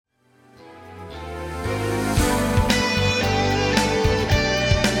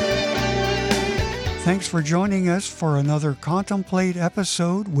Thanks for joining us for another Contemplate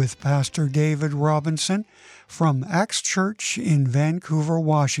episode with Pastor David Robinson from Axe Church in Vancouver,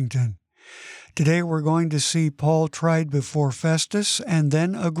 Washington. Today we're going to see Paul tried before Festus and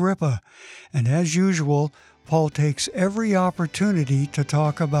then Agrippa. And as usual, Paul takes every opportunity to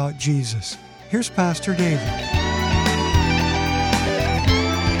talk about Jesus. Here's Pastor David.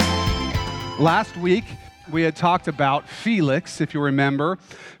 Last week, we had talked about Felix, if you remember.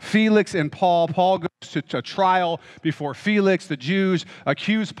 Felix and Paul. Paul goes to a trial before Felix. The Jews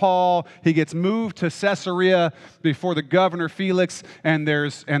accuse Paul. He gets moved to Caesarea before the governor Felix, and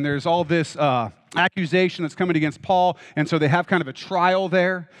there's all this accusation that's coming against Paul, and so they have kind of a trial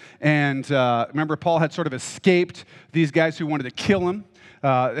there. And remember, Paul had sort of escaped these guys who wanted to kill him.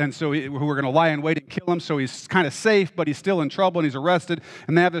 And so who were going to lie in wait and kill him, so he's kind of safe, but he's still in trouble, and he's arrested,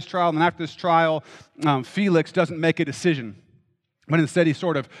 and they have this trial, and after this trial, Felix doesn't make a decision, but instead he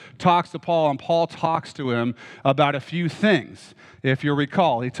sort of talks to Paul, and Paul talks to him about a few things. If you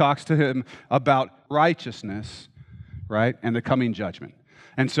recall, he talks to him about righteousness, right, and the coming judgment.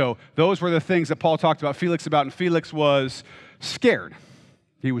 And so those were the things that Paul talked about Felix about, and Felix was scared.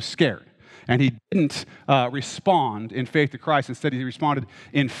 He was scared. And he didn't respond in faith to Christ. Instead, he responded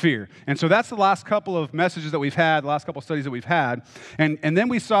in fear. And so that's the last couple of messages that we've had, the last couple of studies that we've had. And then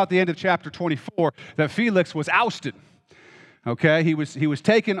we saw at the end of chapter 24 that Felix was ousted. Okay, he was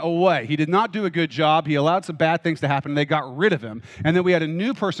taken away. He did not do a good job. He allowed some bad things to happen. And they got rid of him. And then we had a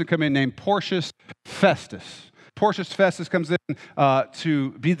new person come in named Porcius Festus. Porcius Festus comes in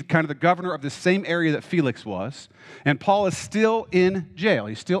to be kind of the governor of the same area that Felix was. And Paul is still in jail.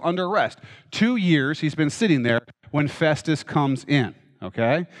 He's still under arrest. 2 years he's been sitting there when Festus comes in,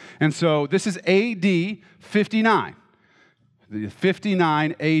 okay? And so this is AD 59. The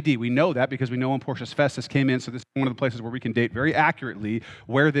 59 AD. We know that because we know when Porcius Festus came in, so this is one of the places where we can date very accurately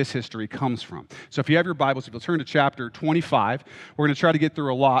where this history comes from. So if you have your Bibles, if you'll turn to chapter 25, we're going to try to get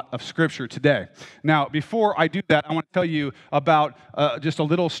through a lot of Scripture today. Now, before I do that, I want to tell you about just a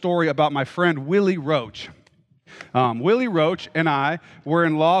little story about my friend Willie Roach. Willie Roach and I were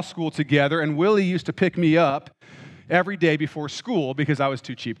in law school together, and Willie used to pick me up every day before school because I was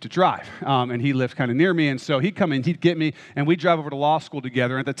too cheap to drive. And he lived kind of near me, and so he'd come in, he'd get me, and we'd drive over to law school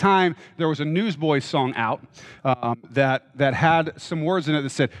together. At the time, there was a Newsboys song out that had some words in it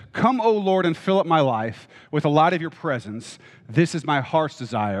that said, "Come, O Lord, and fill up my life with a light of your presence. This is my heart's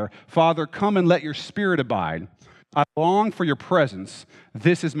desire. Father, come and let your spirit abide. I long for your presence.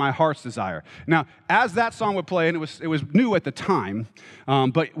 This is my heart's desire." Now, as that song would play, and it was new at the time,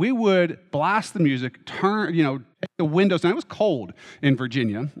 but we would blast the music, turn, take the windows down. It was cold in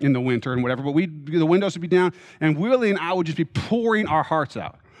Virginia in the winter and whatever, but the windows would be down, and Willie and I would just be pouring our hearts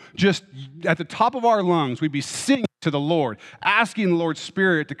out. Just at the top of our lungs, we'd be singing to the Lord, asking the Lord's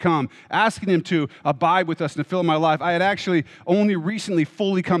Spirit to come, asking Him to abide with us and to fill my life. I had actually only recently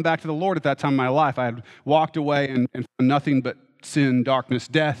fully come back to the Lord at that time in my life. I had walked away and found nothing but sin, darkness,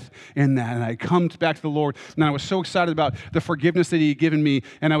 death in that. And I come back to the Lord, and I was so excited about the forgiveness that He had given me,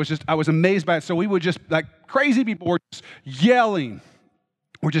 and I was amazed by it. So we would just, like crazy people, were just yelling.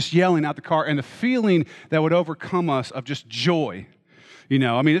 We're just yelling out the car, and the feeling that would overcome us of just joy.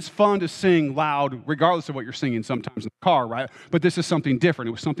 It's fun to sing loud, regardless of what you're singing sometimes in the car, right? But this is something different.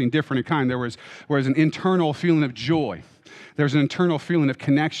 It was something different in kind. There was an internal feeling of joy. There's an internal feeling of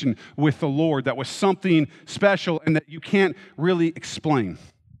connection with the Lord that was something special and that you can't really explain.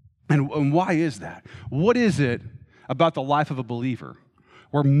 And why is that? What is it about the life of a believer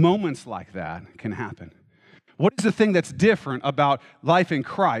where moments like that can happen? What is the thing that's different about life in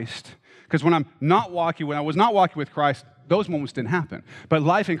Christ? Because when I was not walking with Christ, those moments didn't happen. But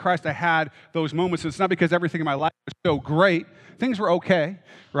life in Christ, I had those moments. It's not because everything in my life was so great. Things were okay,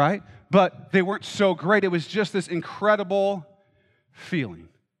 right? But they weren't so great. It was just this incredible feeling.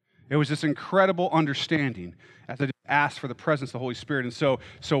 It was this incredible understanding as I asked for the presence of the Holy Spirit. And so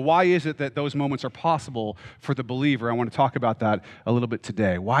why is it that those moments are possible for the believer? I want to talk about that a little bit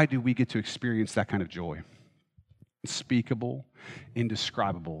today. Why do we get to experience that kind of joy? Unspeakable,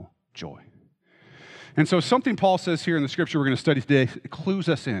 indescribable joy. And so something Paul says here in the scripture we're going to study today clues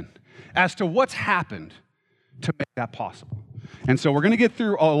us in as to what's happened to make that possible. And so we're going to get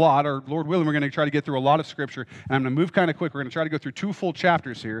through a lot, or Lord willing, we're going to try to get through a lot of scripture, and I'm going to move kind of quick. We're going to try to go through 2 full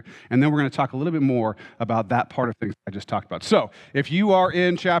chapters here, and then we're going to talk a little bit more about that part of things I just talked about. So if you are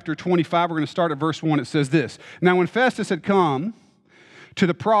in chapter 25, we're going to start at verse 1. It says this: "Now when Festus had come to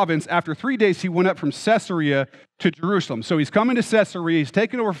the province, after 3 days he went up from Caesarea to Jerusalem." So he's coming to Caesarea. He's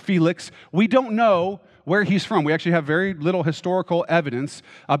taken over Felix. We don't know where he's from. We actually have very little historical evidence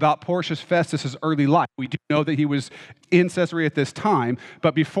about Porcius Festus' early life. We do know that he was in Caesarea at this time,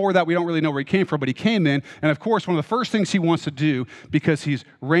 but before that, we don't really know where he came from, but he came in, and of course, one of the first things he wants to do, because he's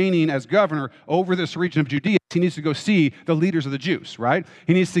reigning as governor over this region of Judea, he needs to go see the leaders of the Jews, right?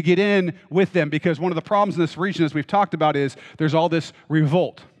 He needs to get in with them, because one of the problems in this region, as we've talked about, is there's all this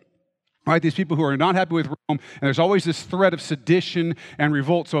revolt. Right, these people who are not happy with Rome, and there's always this threat of sedition and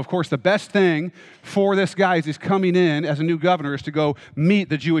revolt. So, of course, the best thing for this guy as he's coming in as a new governor is to go meet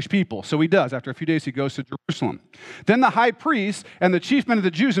the Jewish people. So he does. After a few days, he goes to Jerusalem. Then the high priest and the chief men of the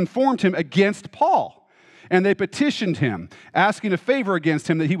Jews informed him against Paul, and they petitioned him, asking a favor against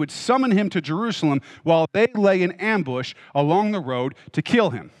him that he would summon him to Jerusalem while they lay in ambush along the road to kill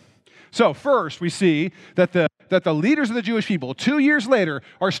him. So first, we see that the leaders of the Jewish people, 2 years later,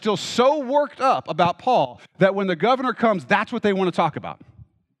 are still so worked up about Paul that when the governor comes, that's what they want to talk about.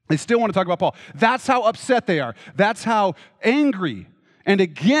 They still want to talk about Paul. That's how upset they are. That's how angry and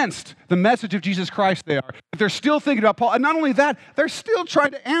against the message of Jesus Christ they are. They're still thinking about Paul. And not only that, they're still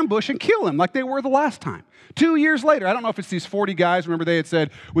trying to ambush and kill him like they were the last time. 2 years later, I don't know if it's these 40 guys. Remember they had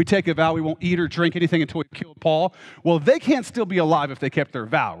said, we take a vow, we won't eat or drink anything until we kill Paul. Well, they can't still be alive if they kept their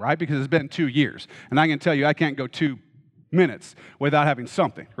vow, right? Because it's been 2 years. And I can tell you, I can't go 2 minutes without having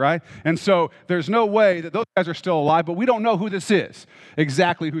something, right? And so there's no way that those guys are still alive, but we don't know who this is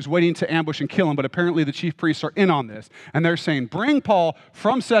exactly, who's waiting to ambush and kill him, but apparently the chief priests are in on this, and they're saying, bring Paul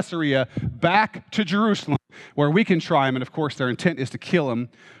from Caesarea back to Jerusalem where we can try him, and of course their intent is to kill him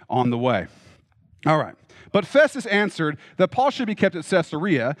on the way. All right. But Festus answered that Paul should be kept at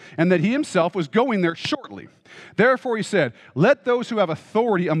Caesarea and that he himself was going there shortly. Therefore he said, let those who have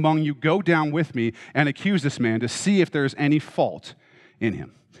authority among you go down with me and accuse this man to see if there is any fault in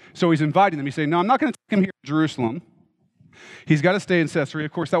him. So he's inviting them. He's saying, no, I'm not going to take him here to Jerusalem. He's got to stay in Caesarea.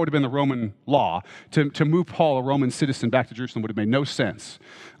 Of course, that would have been the Roman law. To move Paul, a Roman citizen, back to Jerusalem would have made no sense.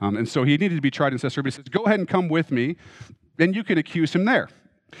 And so he needed to be tried in Caesarea. But he says, go ahead and come with me, and you can accuse him there.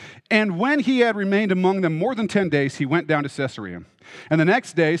 And when he had remained among them more than 10 days, he went down to Caesarea. And the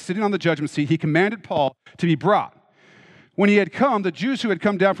next day, sitting on the judgment seat, he commanded Paul to be brought. When he had come, the Jews who had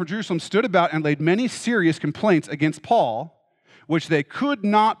come down from Jerusalem stood about and laid many serious complaints against Paul, which they could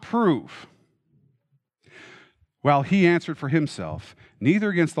not prove. While he answered for himself, neither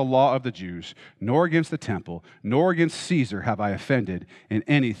against the law of the Jews, nor against the temple, nor against Caesar have I offended in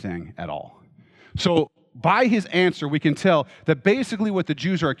anything at all. So, by his answer, we can tell that basically what the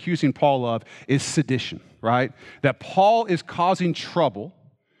Jews are accusing Paul of is sedition, right? That Paul is causing trouble,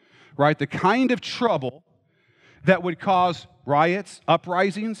 right? The kind of trouble that would cause riots,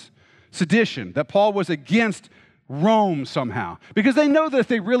 uprisings, sedition, that Paul was against Rome somehow. Because they know that if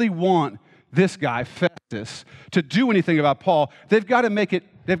they really want this guy, Festus, to do anything about Paul, they've got to make it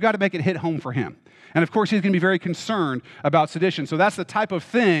hit home for him. And of course, he's going to be very concerned about sedition. So that's the type of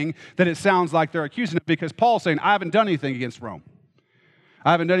thing that it sounds like they're accusing him, because Paul's saying, I haven't done anything against Rome.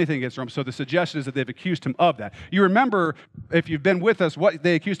 I haven't done anything against Rome. So the suggestion is that they've accused him of that. You remember, if you've been with us, what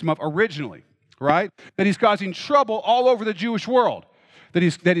they accused him of originally, right? That he's causing trouble all over the Jewish world. That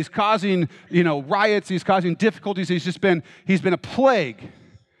he's causing, riots, he's causing difficulties. He's been a plague,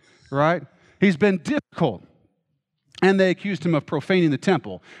 right? He's been difficult. And they accused him of profaning the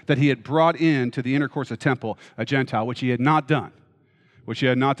temple, that he had brought into the inner courts of the temple a Gentile, which he had not done.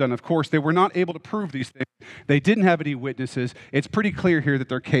 Of course, they were not able to prove these things. They didn't have any witnesses. It's pretty clear here that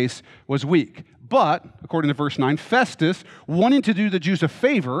their case was weak. But, according to verse 9, Festus, wanting to do the Jews a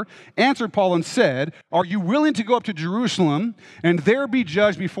favor, answered Paul and said, are you willing to go up to Jerusalem and there be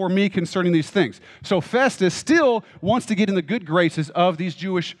judged before me concerning these things? So Festus still wants to get in the good graces of these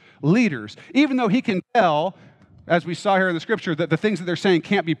Jewish leaders, even though he can tell, as we saw here in the scripture, that the things that they're saying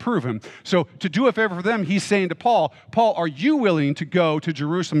can't be proven. So to do a favor for them, he's saying to Paul, are you willing to go to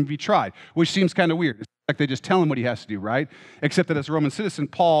Jerusalem and be tried? Which seems kind of weird. It's like they just tell him what he has to do, right? Except that as a Roman citizen,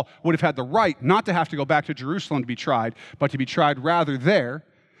 Paul would have had the right not to have to go back to Jerusalem to be tried, but to be tried rather there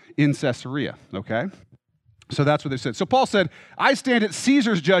in Caesarea, okay? So that's what they said. So Paul said, I stand at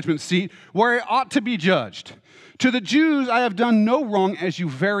Caesar's judgment seat where I ought to be judged. To the Jews I have done no wrong, as you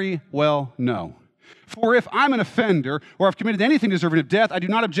very well know. For if I'm an offender or have committed anything deserving of death, I do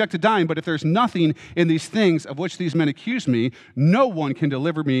not object to dying. But if there's nothing in these things of which these men accuse me, no one can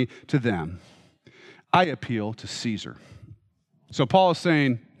deliver me to them. I appeal to Caesar. So Paul is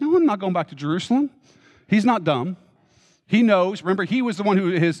saying, no, I'm not going back to Jerusalem. He's not dumb. He knows. Remember, he was the one who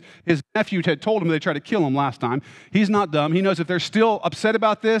his nephew had told him they tried to kill him last time. He's not dumb. He knows if they're still upset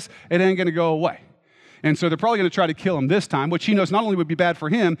about this, it ain't going to go away. And so they're probably going to try to kill him this time, which he knows not only would be bad for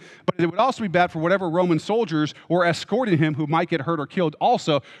him, but it would also be bad for whatever Roman soldiers were escorting him who might get hurt or killed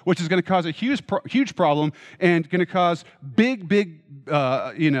also, which is going to cause a huge problem and going to cause big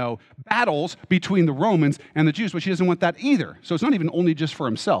battles between the Romans and the Jews, which he doesn't want that either. So it's not even only just for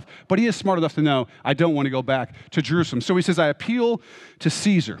himself, but he is smart enough to know, I don't want to go back to Jerusalem. So he says, I appeal to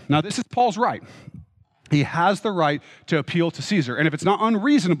Caesar. Now, this is Paul's right. He has the right to appeal to Caesar. And if it's not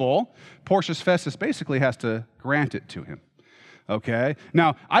unreasonable, Porcius Festus basically has to grant it to him. Okay?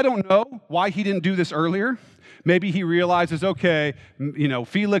 Now, I don't know why he didn't do this earlier. Maybe he realizes, okay,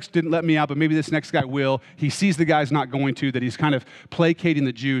 Felix didn't let me out, but maybe this next guy will. He sees the guy's not going to, that he's kind of placating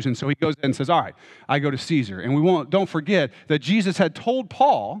the Jews. And so he goes and says, all right, I go to Caesar. And don't forget that Jesus had told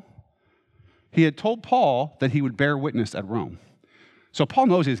Paul, that he would bear witness at Rome. So Paul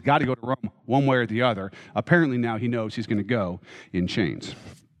knows he's got to go to Rome one way or the other. Apparently now he knows he's going to go in chains.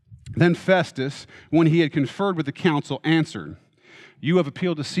 Then Festus, when he had conferred with the council, answered, you have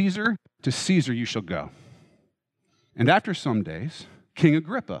appealed to Caesar you shall go. And after some days, King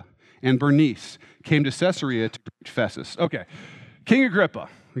Agrippa and Bernice came to Caesarea to greet Festus. Okay, King Agrippa.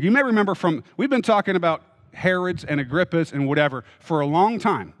 You may remember we've been talking about Herods and Agrippas and whatever for a long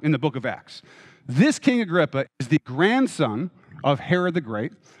time in the book of Acts. This King Agrippa is the grandson of Herod the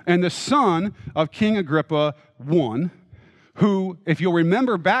Great, and the son of King Agrippa I, who, if you'll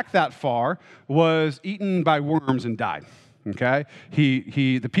remember back that far, was eaten by worms and died. Okay?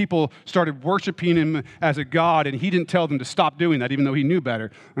 The people started worshiping him as a god, and he didn't tell them to stop doing that, even though he knew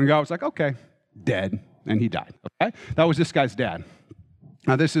better. And God was like, okay, dead, and he died. Okay? That was this guy's dad.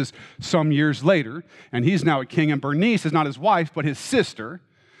 Now, this is some years later, and he's now a king, and Bernice is not his wife, but his sister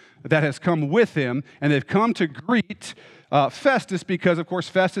that has come with him, and they've come to greet Festus because, of course,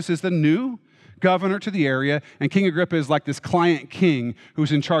 Festus is the new governor to the area, and King Agrippa is like this client king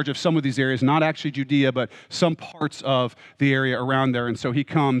who's in charge of some of these areas, not actually Judea, but some parts of the area around there. And so he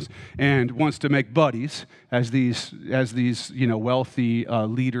comes and wants to make buddies, as these wealthy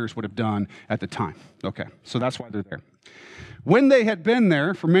leaders would have done at the time. Okay, so that's why they're there. When they had been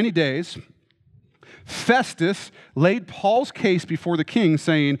there for many days, Festus laid Paul's case before the king,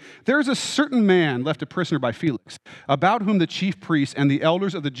 saying, there is a certain man left a prisoner by Felix, about whom the chief priests and the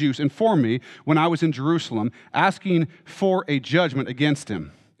elders of the Jews informed me when I was in Jerusalem, asking for a judgment against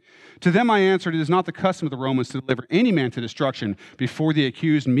him. To them I answered, it is not the custom of the Romans to deliver any man to destruction before the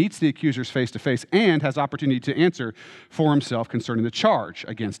accused meets the accusers face to face and has opportunity to answer for himself concerning the charge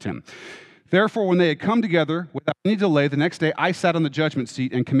against him. Therefore, when they had come together without any delay, the next day I sat on the judgment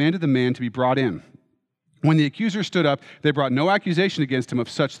seat and commanded the man to be brought in. When the accusers stood up, they brought no accusation against him of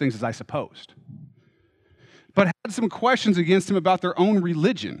such things as I supposed, but had some questions against him about their own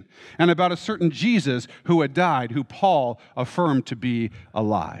religion and about a certain Jesus who had died, who Paul affirmed to be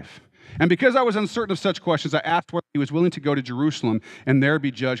alive. And because I was uncertain of such questions, I asked whether he was willing to go to Jerusalem and there be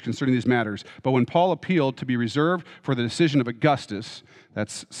judged concerning these matters. But when Paul appealed to be reserved for the decision of Augustus,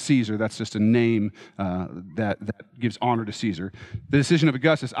 that's Caesar, that's just a name that gives honor to Caesar, the decision of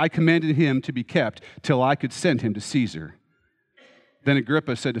Augustus, I commanded him to be kept till I could send him to Caesar. Then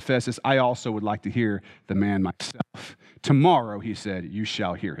Agrippa said to Festus, I also would like to hear the man myself. Tomorrow, he said, you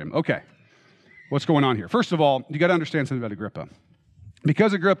shall hear him. Okay, what's going on here? First of all, you got to understand something about Agrippa.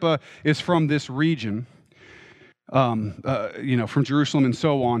 Because Agrippa is from this region, from Jerusalem and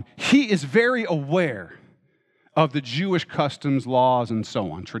so on, he is very aware of the Jewish customs, laws, and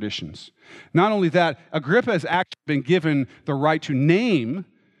so on, traditions. Not only that, Agrippa has actually been given the right to name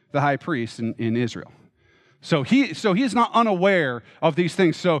the high priest in Israel. So he is not unaware of these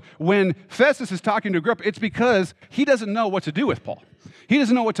things. So when Festus is talking to Agrippa, it's because he doesn't know what to do with Paul. He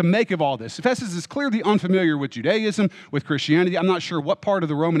doesn't know what to make of all this. Festus is clearly unfamiliar with Judaism, with Christianity. I'm not sure what part of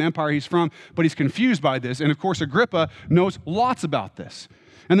the Roman Empire he's from, but he's confused by this. And of course, Agrippa knows lots about this.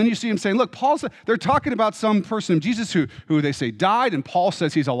 And then you see him saying, look, they're talking about some person, Jesus, who they say died, and Paul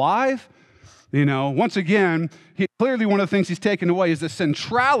says he's alive. Once again, clearly one of the things he's taken away is the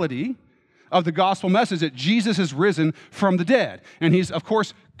centrality of the gospel message that Jesus is risen from the dead. And he's, of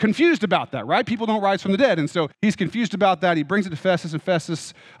course, confused about that, right? People don't rise from the dead. And so he's confused about that. He brings it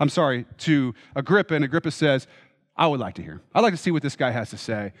to to Agrippa, and Agrippa says, I would like to hear him. I'd like to see what this guy has to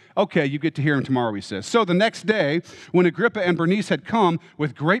say. Okay, you get to hear him tomorrow, he says. So the next day, when Agrippa and Bernice had come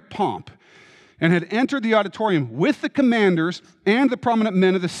with great pomp and had entered the auditorium with the commanders and the prominent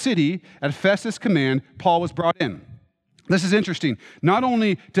men of the city at Festus' command, Paul was brought in. This is interesting. Not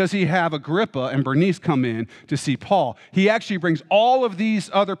only does he have Agrippa and Bernice come in to see Paul, he actually brings all of these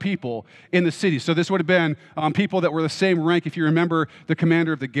other people in the city. So this would have been people that were the same rank. If you remember the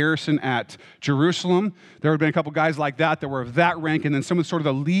commander of the garrison at Jerusalem, there would have been a couple guys like that were of that rank, and then some of sort of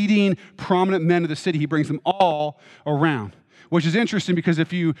the leading prominent men of the city. He brings them all around, which is interesting because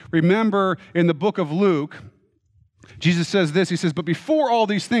if you remember in the book of Luke, Jesus says this, he says, but before all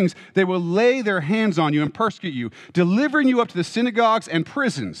these things, they will lay their hands on you and persecute you, delivering you up to the synagogues and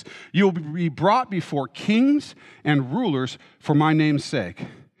prisons. You will be brought before kings and rulers for my name's sake,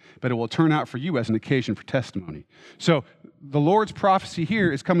 but it will turn out for you as an occasion for testimony. So the Lord's prophecy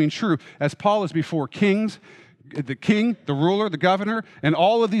here is coming true as Paul is before kings, the king, the ruler, the governor, and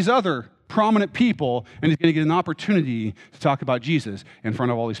all of these other prominent people, and he's going to get an opportunity to talk about Jesus in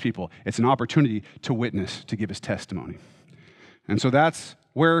front of all these people. It's an opportunity to witness, to give his testimony. And so that's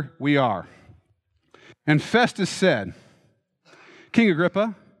where we are. And Festus said, King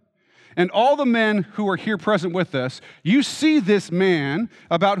Agrippa, and all the men who are here present with us, you see this man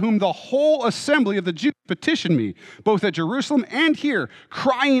about whom the whole assembly of the Jews petitioned me, both at Jerusalem and here,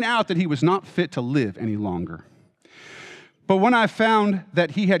 crying out that he was not fit to live any longer. But when I found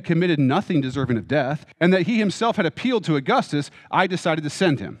that he had committed nothing deserving of death, and that he himself had appealed to Augustus, I decided to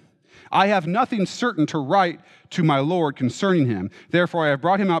send him. I have nothing certain to write to my Lord concerning him. Therefore, I have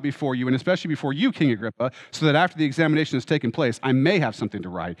brought him out before you, and especially before you, King Agrippa, so that after the examination has taken place, I may have something to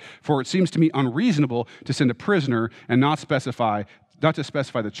write. For it seems to me unreasonable to send a prisoner and not to specify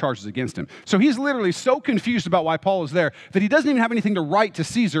the charges against him. So he's literally so confused about why Paul is there that he doesn't even have anything to write to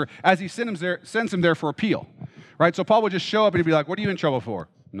Caesar as he sends him there for appeal. Right? So Paul would just show up and he'd be like, what are you in trouble for?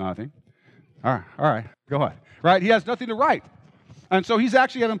 Nothing. All right, go ahead. Right? He has nothing to write. And so he's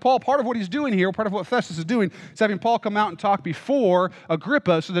actually having Paul, part of what he's doing here, part of what Festus is doing, is having Paul come out and talk before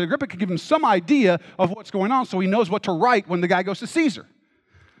Agrippa so that Agrippa can give him some idea of what's going on so he knows what to write when the guy goes to Caesar.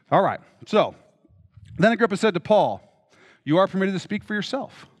 All right, so then Agrippa said to Paul, you are permitted to speak for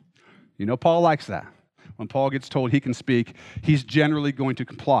yourself. You know Paul likes that. When Paul gets told he can speak, he's generally going to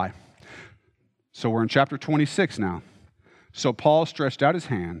comply. So we're in chapter 26 now. So Paul stretched out his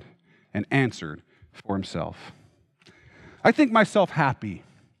hand and answered for himself. I think myself happy,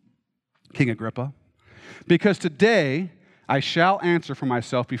 King Agrippa, because today I shall answer for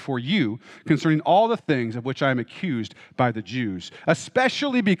myself before you concerning all the things of which I am accused by the Jews,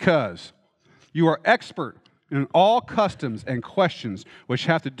 especially because you are expert in all customs and questions which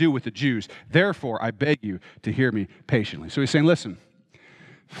have to do with the Jews. Therefore, I beg you to hear me patiently. So he's saying, listen,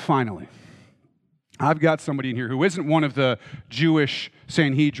 finally, I've got somebody in here who isn't one of the Jewish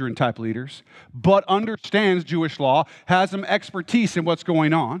Sanhedrin type leaders, but understands Jewish law, has some expertise in what's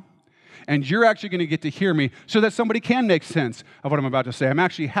going on, and you're actually going to get to hear me so that somebody can make sense of what I'm about to say. I'm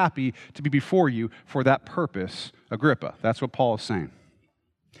actually happy to be before you for that purpose, Agrippa. That's what Paul is saying.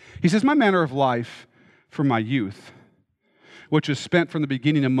 He says, my manner of life from my youth, which was spent from the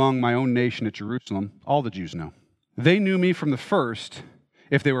beginning among my own nation at Jerusalem, all the Jews know. They knew me from the first,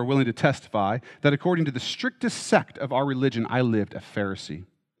 if they were willing to testify, that according to the strictest sect of our religion, I lived a Pharisee.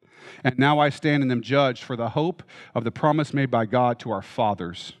 And now I stand in them judged for the hope of the promise made by God to our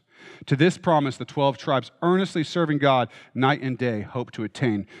fathers. To this promise, the 12 tribes, earnestly serving God night and day, hope to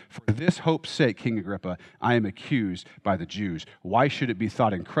attain. For this hope's sake, King Agrippa, I am accused by the Jews. Why should it be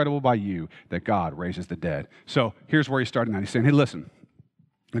thought incredible by you that God raises the dead? So here's where he's starting out. He's saying, hey, listen,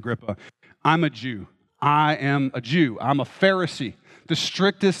 Agrippa, I'm a Jew. I am a Jew. I'm a Pharisee, the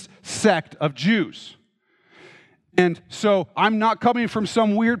strictest sect of Jews. And so I'm not coming from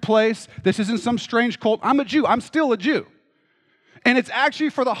some weird place. This isn't some strange cult. I'm a Jew. I'm still a Jew. And it's actually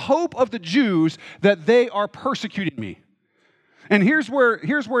for the hope of the Jews that they are persecuting me. And here's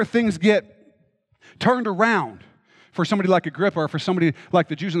where things get turned around for somebody like Agrippa or for somebody like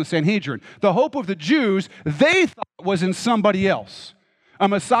the Jews in the Sanhedrin. The hope of the Jews, they thought was in somebody else. A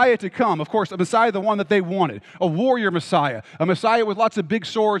Messiah to come. Of course, a Messiah, the one that they wanted. A warrior Messiah. A Messiah with lots of big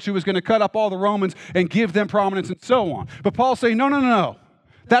swords who was going to cut up all the Romans and give them prominence and so on. But Paul's saying, no.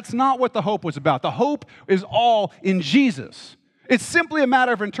 That's not what the hope was about. The hope is all in Jesus. It's simply a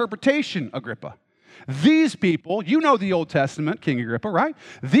matter of interpretation, Agrippa. These people, you know the Old Testament, King Agrippa, right?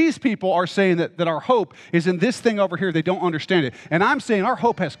 These people are saying that our hope is in this thing over here. They don't understand it. And I'm saying our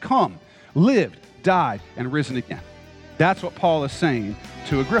hope has come, lived, died, and risen again. That's what Paul is saying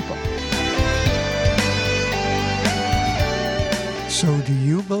to Agrippa. So do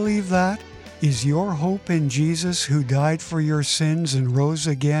you believe that? Is your hope in Jesus who died for your sins and rose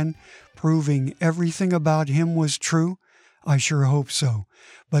again, proving everything about him was true? I sure hope so.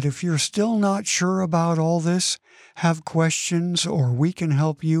 But if you're still not sure about all this, have questions, or we can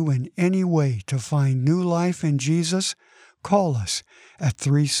help you in any way to find new life in Jesus, call us at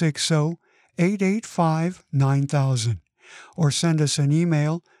 360-885-9000 or send us an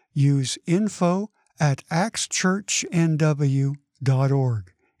email. Use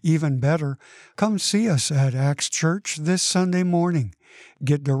info@axchurchnw.org. Even better, come see us at Axe Church this Sunday morning.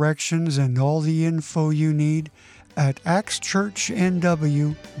 Get directions and all the info you need at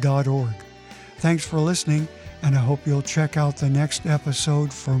axchurchnw.org. Thanks for listening, and I hope you'll check out the next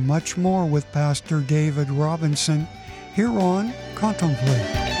episode for much more with Pastor David Robinson here on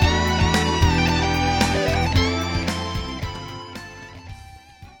Contemplate.